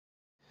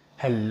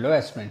Hello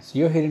aspirants,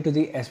 you're hearing to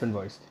the aspirant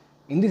voice.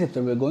 In this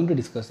episode, we're going to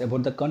discuss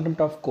about the contempt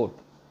of court.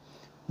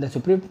 The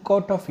Supreme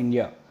Court of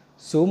India,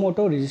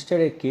 Sumoto registered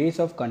a case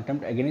of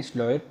contempt against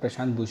lawyer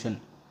Prashant Bhushan.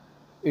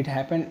 It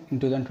happened in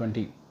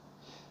 2020.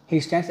 He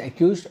stands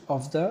accused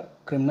of the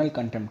criminal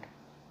contempt.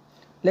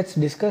 Let's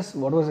discuss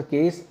what was the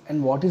case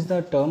and what is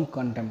the term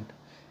contempt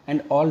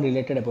and all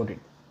related about it.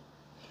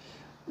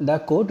 The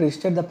court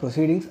registered the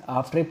proceedings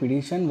after a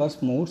petition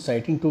was moved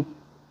citing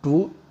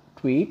two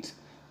tweets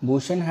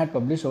Bhushan had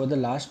published over the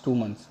last 2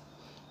 months.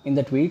 In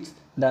the tweets,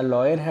 the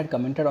lawyer had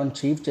commented on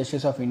Chief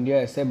Justice of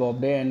India S.A.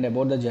 Bobde and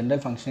about the general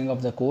functioning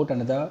of the court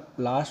under the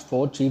last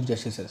 4 Chief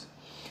Justices.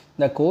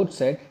 The court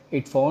said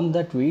it found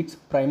the tweets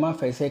prima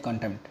facie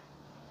contempt.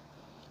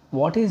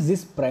 What is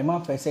this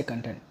prima facie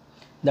contempt?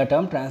 The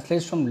term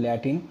translates from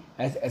Latin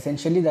as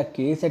essentially the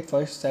case at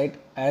first sight,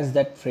 as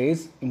that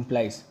phrase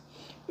implies.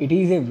 It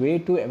is a way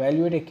to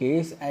evaluate a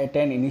case at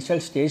an initial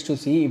stage to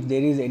see if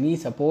there is any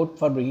support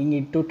for bringing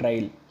it to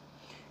trial.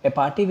 A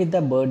party with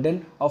the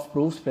burden of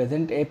proofs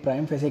presents a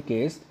prima facie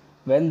case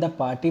when the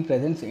party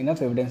presents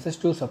enough evidences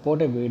to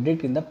support a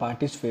verdict in the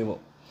party's favor,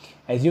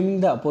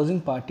 assuming the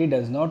opposing party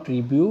does not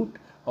rebut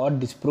or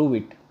disprove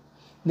it.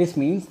 This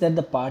means that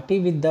the party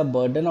with the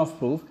burden of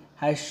proof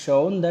has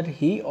shown that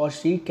he or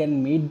she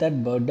can meet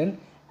that burden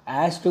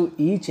as to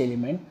each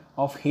element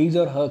of his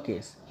or her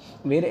case.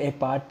 Where a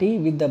party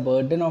with the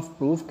burden of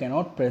proof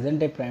cannot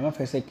present a prima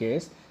facie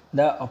case,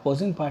 the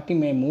opposing party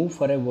may move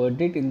for a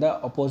verdict in the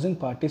opposing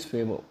party's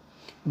favor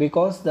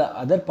because the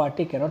other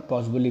party cannot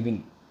possibly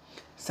win.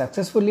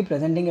 Successfully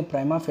presenting a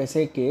prima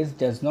facie case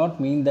does not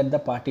mean that the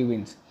party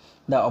wins.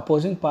 The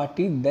opposing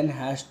party then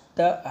has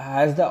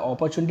the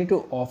opportunity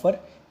to offer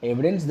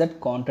evidence that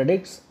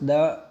contradicts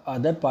the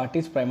other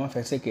party's prima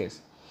facie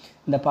case.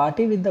 The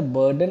party with the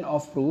burden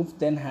of proof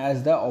then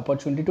has the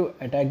opportunity to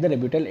attack the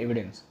rebuttal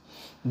evidence.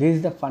 This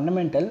is the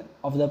fundamental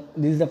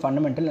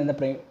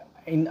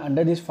and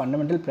under this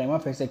fundamental prima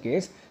facie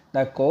case,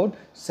 the court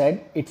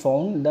said it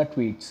found the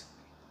tweets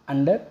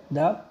under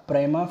the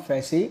prima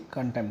facie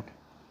contempt.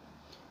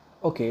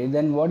 Okay,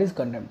 then what is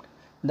contempt?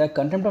 The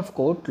contempt of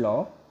court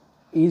law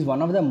is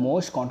one of the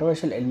most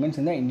controversial elements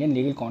in the Indian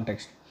legal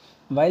context.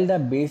 While the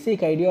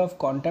basic idea of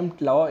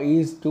contempt law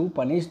is to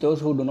punish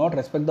those who do not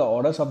respect the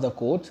orders of the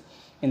courts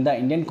in the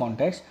Indian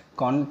context,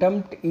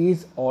 contempt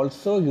is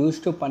also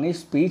used to punish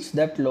speech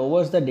that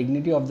lowers the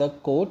dignity of the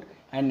court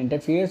and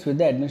interferes with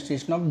the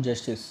administration of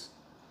justice.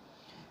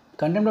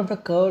 Contempt of the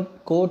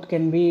court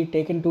can be of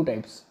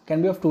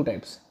two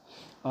types,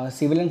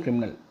 civil and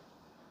criminal.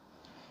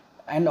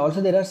 And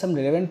also there are some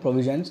relevant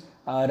provisions.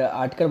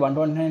 Article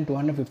 129 and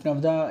 215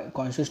 of the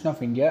Constitution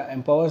of India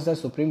empowers the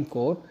Supreme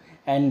Court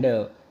and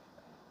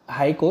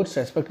High Courts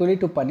respectively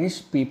to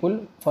punish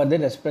people for their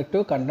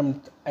respective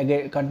contempt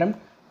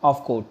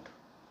of court.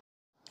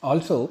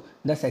 Also,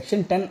 the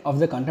Section 10 of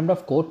the Contempt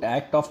of Court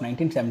Act of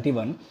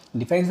 1971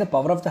 defines the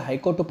power of the High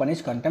Court to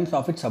punish contempt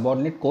of its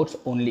subordinate courts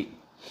only.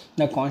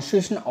 The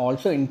Constitution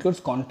also includes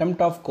contempt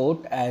of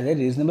court as a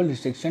reasonable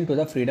restriction to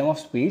the freedom of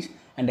speech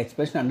and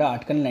expression under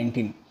Article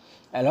 19,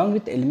 along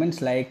with elements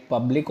like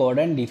public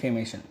order and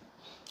defamation.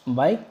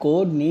 Why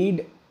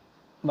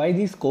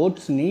these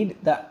courts need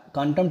the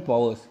contempt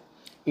powers?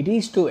 It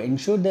is to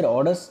ensure their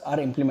orders are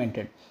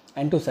implemented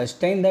and to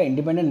sustain the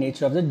independent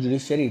nature of the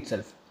judiciary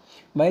itself.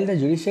 While the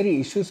judiciary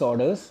issues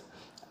orders,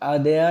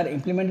 they are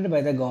implemented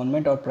by the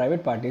government or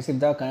private parties. If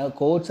the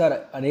courts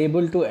are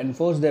unable to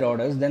enforce their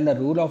orders, then the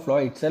rule of law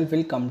itself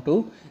will come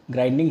to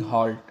grinding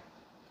halt.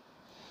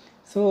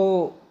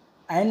 So,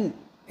 and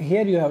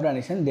here you have to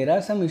understand there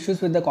are some issues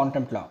with the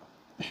contempt law.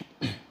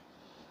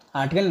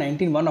 Article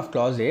 19(1) of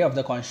Clause A of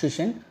the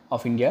Constitution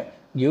of India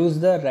gives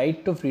the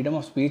right to freedom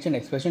of speech and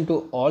expression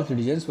to all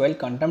citizens, while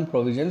contempt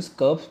provisions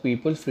curbs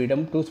people's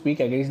freedom to speak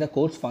against the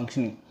court's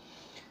functioning.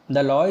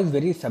 The law is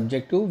very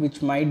subjective,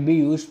 which might be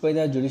used by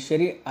the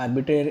judiciary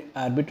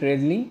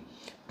arbitrarily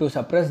to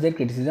suppress their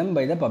criticism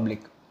by the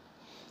public.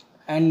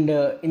 And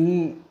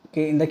in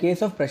the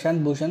case of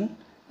Prashant Bhushan,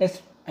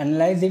 let's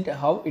analyze it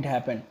how it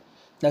happened.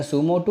 The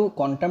sumo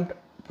contempt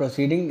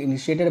proceeding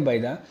initiated by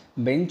the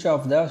bench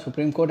of the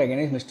Supreme Court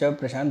against Mr.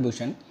 Prashant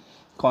Bhushan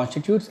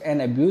constitutes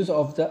an abuse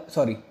of the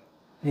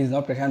he is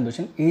not Prashant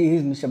Bhushan, he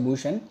is Mr.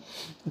 Bhushan,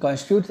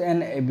 constitutes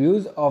an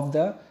abuse of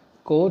the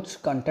court's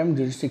contempt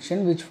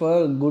jurisdiction, which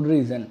for good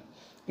reason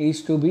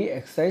is to be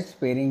exercised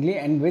sparingly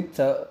and with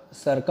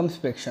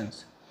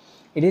circumspections.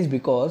 It is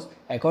because,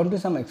 according to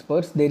some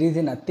experts, there is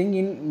nothing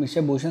in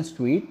Mr. Bhushan's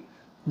tweet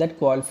that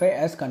qualify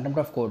as contempt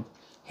of court.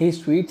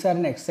 His tweets are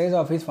an exercise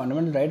of his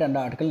fundamental right under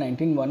Article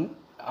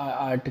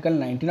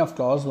 19 of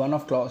Clause 1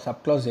 of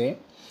Subclause A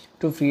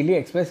to freely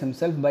express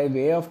himself by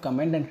way of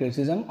comment and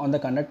criticism on the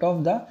conduct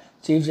of the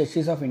Chief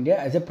Justice of India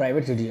as a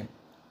private citizen.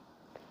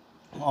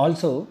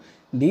 Also,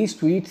 these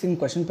tweets in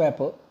question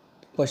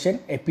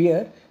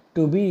appear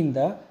to be in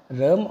the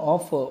realm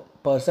of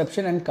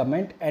perception and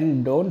comment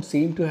and don't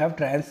seem to have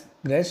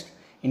transgressed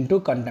into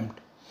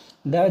contempt.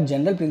 The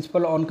general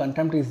principle on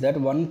contempt is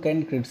that one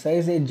can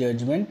criticize a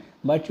judgment,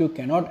 but you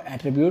cannot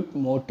attribute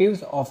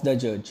motives of the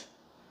judge.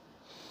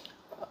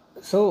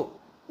 So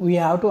we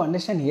have to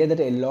understand here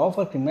that a law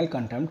for criminal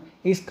contempt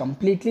is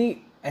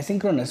completely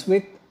asynchronous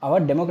with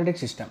our democratic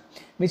system,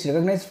 which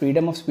recognizes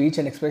freedom of speech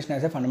and expression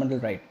as a fundamental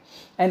right.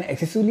 An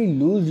excessively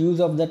loose use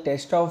of the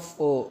test of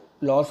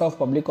loss of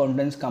public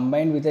confidence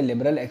combined with a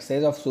liberal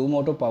exercise of suo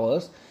motu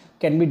powers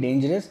can be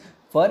dangerous,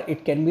 for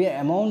it can be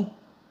amount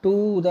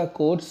to the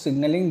courts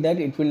signaling that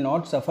it will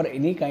not suffer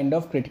any kind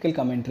of critical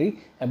commentary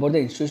about the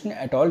institution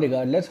at all,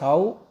 regardless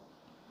how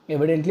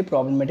evidently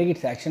problematic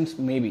its actions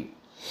may be.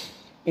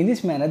 In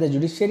this manner, the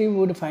judiciary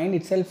would find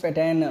itself at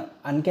an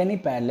uncanny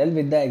parallel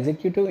with the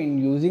executive in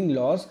using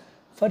laws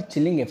for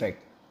chilling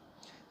effect.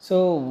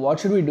 So,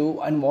 what should we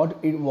do, and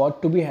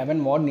what to be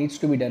happen, what needs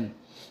to be done?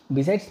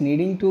 Besides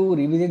needing to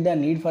revisit the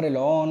need for a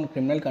law on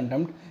criminal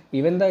contempt,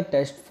 even the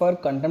test for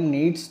contempt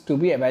needs to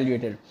be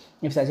evaluated.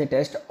 If such a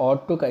test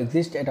ought to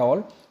exist at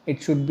all,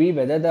 it should be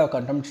whether the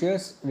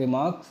contemptuous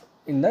remarks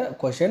in the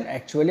question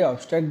actually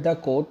obstruct the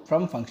court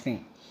from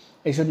functioning.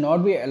 It should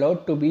not be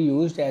allowed to be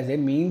used as a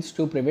means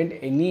to prevent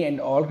any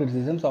and all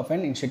criticisms of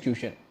an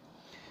institution.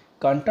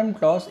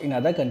 Contempt laws in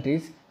other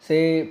countries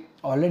say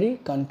already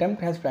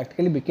contempt has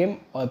practically become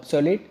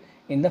obsolete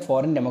in the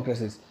foreign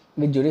democracies,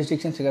 with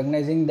jurisdictions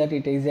recognizing that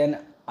it is an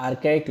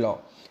archaic law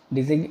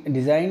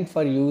designed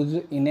for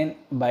use in a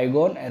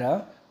bygone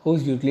era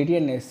whose utility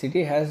and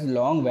necessity has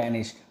long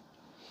vanished.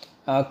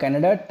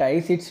 Canada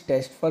ties its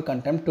test for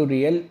contempt to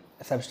real,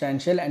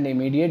 substantial, and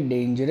immediate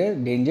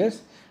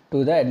dangers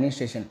to the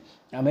administration.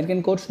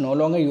 American courts no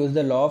longer use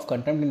the law of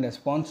contempt in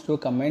response to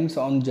comments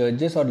on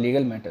judges or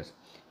legal matters.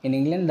 In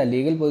England, the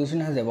legal position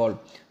has evolved.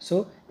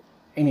 So,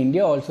 in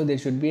India also, there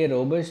should be a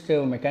robust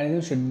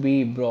mechanism should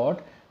be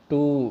brought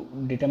to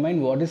determine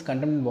what is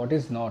contempt and what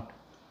is not.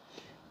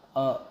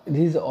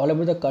 This is all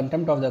about the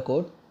contempt of the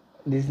court.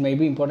 This may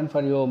be important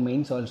for your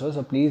mains also,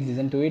 so please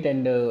listen to it.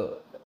 And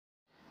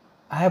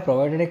I have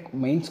provided a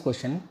mains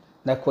question.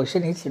 The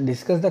question is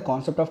discuss the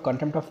concept of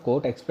contempt of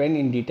court, explain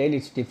in detail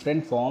its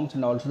different forms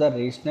and also the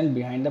rationale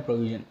behind the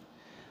provision.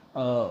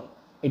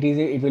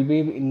 It will be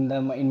in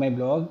my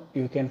blog.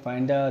 You can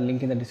find the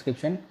link in the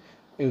description.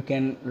 You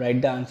can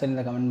write the answer in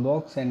the comment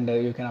box, and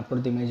you can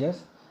upload the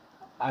images.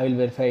 I will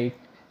verify it.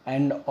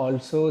 And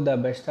also the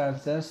best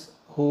answers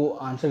who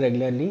answer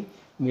regularly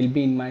will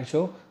be in my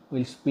show,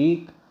 will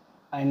speak,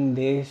 and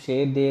they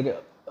share their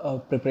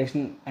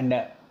preparation and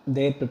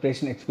their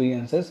preparation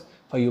experiences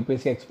for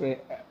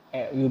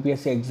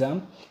UPSC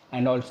exam,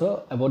 and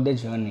also about their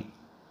journey.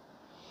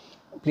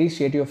 Please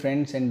share to your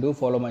friends and do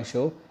follow my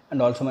show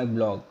and also my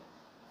blog.